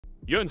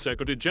UN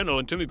Secretary General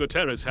Antonio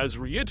Guterres has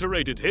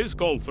reiterated his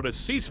call for a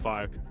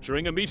ceasefire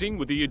during a meeting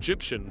with the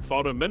Egyptian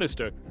foreign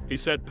minister. He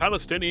said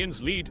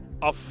Palestinians need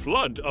a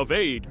flood of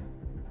aid.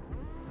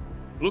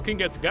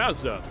 Looking at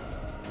Gaza,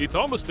 it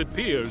almost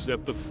appears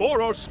that the four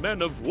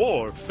horsemen of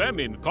war,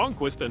 famine,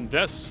 conquest, and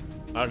death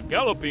are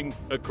galloping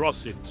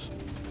across it.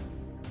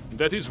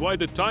 That is why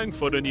the time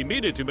for an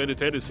immediate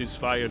humanitarian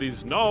ceasefire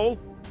is now.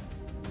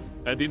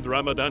 And in the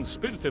Ramadan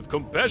spirit of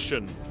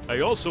compassion, I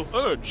also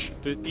urge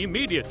the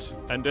immediate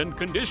and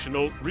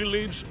unconditional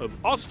release of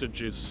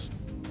hostages.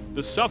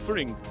 The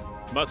suffering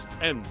must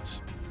end.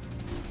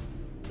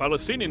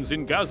 Palestinians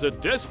in Gaza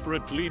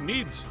desperately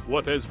need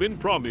what has been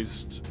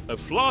promised, a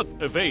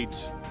flood of aid.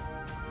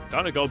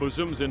 Tariq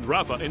al-Bazoum's in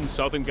Rafah in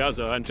southern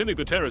Gaza. Antonio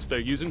Guterres there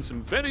using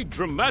some very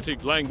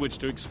dramatic language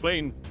to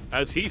explain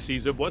as he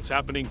sees of what's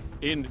happening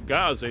in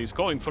Gaza. He's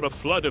calling for a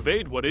flood of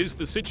aid. What is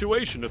the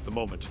situation at the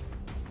moment?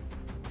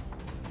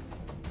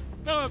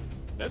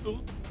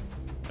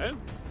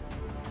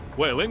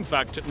 Well, in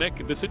fact,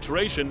 Nick, the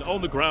situation on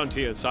the ground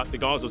here at the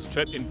Gaza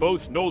Strip in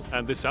both north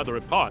and the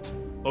southern part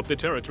of the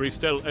territory is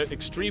still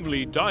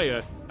extremely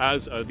dire,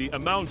 as the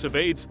amount of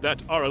aids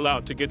that are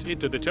allowed to get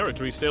into the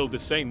territory is still the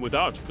same,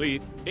 without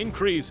the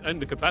increase in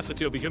the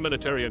capacity of the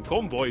humanitarian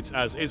convoys,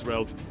 as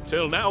Israel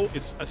till now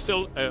is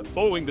still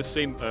following the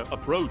same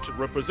approach,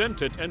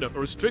 represented and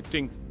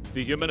restricting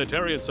the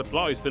humanitarian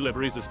supplies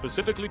deliveries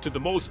specifically to the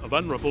most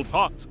vulnerable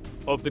parts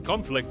of the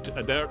conflict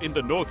there in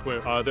the north,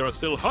 where there are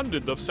still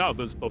hundreds of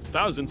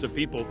thousands of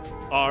people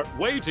are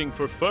waiting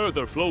for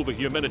further flow of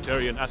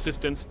humanitarian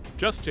assistance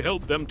just to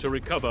help them to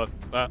recover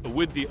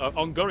with the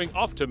ongoing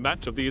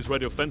aftermath of the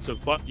Israeli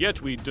offensive. But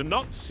yet we do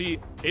not see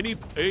any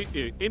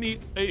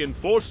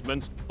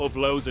enforcement of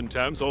laws in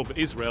terms of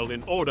Israel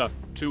in order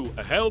to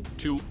help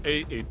to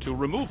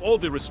remove all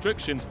the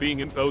restrictions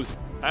being imposed.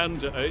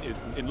 And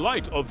in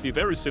light of the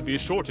very severe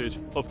shortage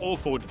of all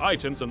food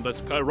items and the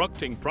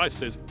skyrocketing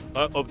prices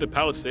of the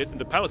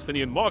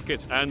Palestinian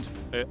market, and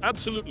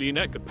absolutely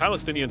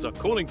Palestinians are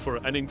calling for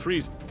an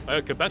increased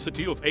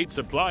capacity of aid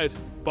supplies,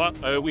 but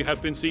we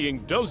have been seeing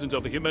dozens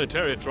of the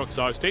humanitarian trucks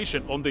are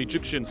stationed on the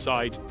Egyptian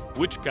side,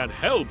 which can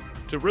help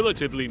to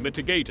relatively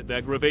mitigate the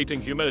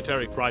aggravating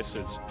humanitarian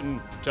crisis.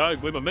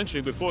 We were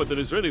mentioning before that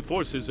Israeli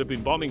forces have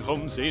been bombing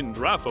homes in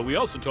Rafah. We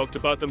also talked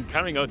about them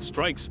carrying out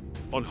strikes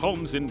on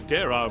homes in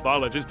Deir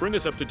al-Balah. Just bring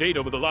us up to date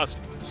over the last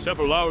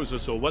several hours or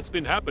so. What's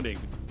been happening?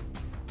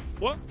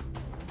 What?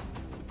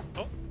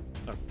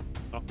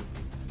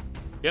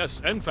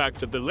 Yes, in fact,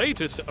 the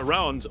latest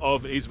round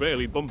of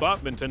Israeli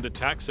bombardment and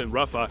attacks in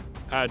Rafah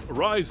had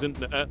risen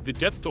the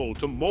death toll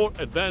to more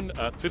than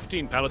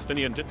 15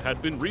 Palestinians. It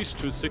had been reached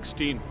to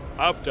 16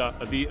 after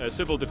the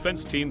civil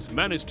defense teams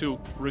managed to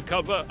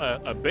recover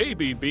a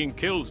baby being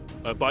killed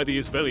by the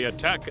Israeli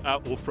attack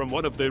from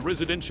one of the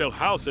residential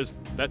houses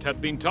that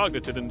had been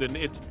targeted, and then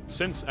it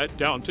since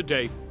down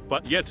today.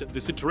 But yet, the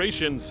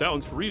situation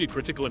sounds really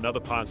critical in other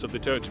parts of the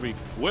territory,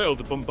 where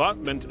the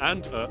bombardment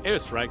and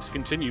airstrikes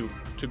continue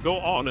to go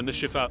on in the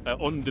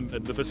Shifa, on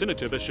the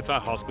vicinity of the Shifa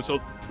hospital,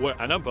 where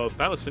a number of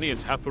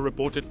Palestinians have been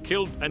reported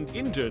killed and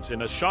injured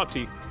in a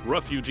Shati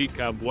refugee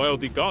camp, while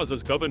the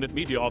Gaza's government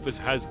media office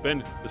has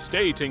been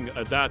stating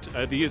that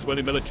the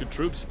Israeli military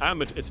troops,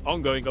 amid its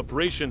ongoing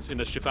operations in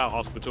the Shifa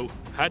hospital,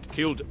 had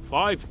killed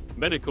 5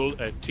 medical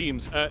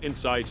teams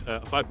inside,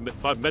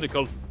 five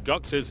medical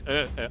doctors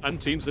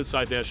and teams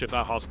inside their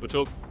Shifa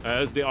hospital,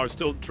 as they are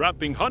still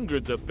trapping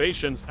hundreds of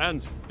patients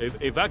and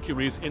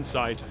evacuees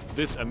inside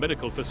this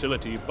medical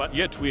facility. But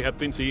yet we have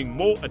been seeing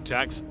more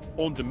attacks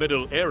on the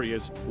middle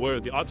areas,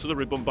 where the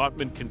artillery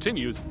bombardment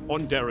continues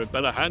on Deir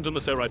al-Balah and on the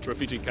Sarite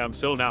refugee camp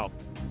still now.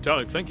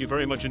 Tariq, thank you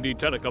very much indeed.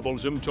 Tariq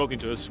al-Bazoum talking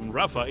to us from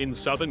Rafah in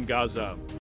southern Gaza.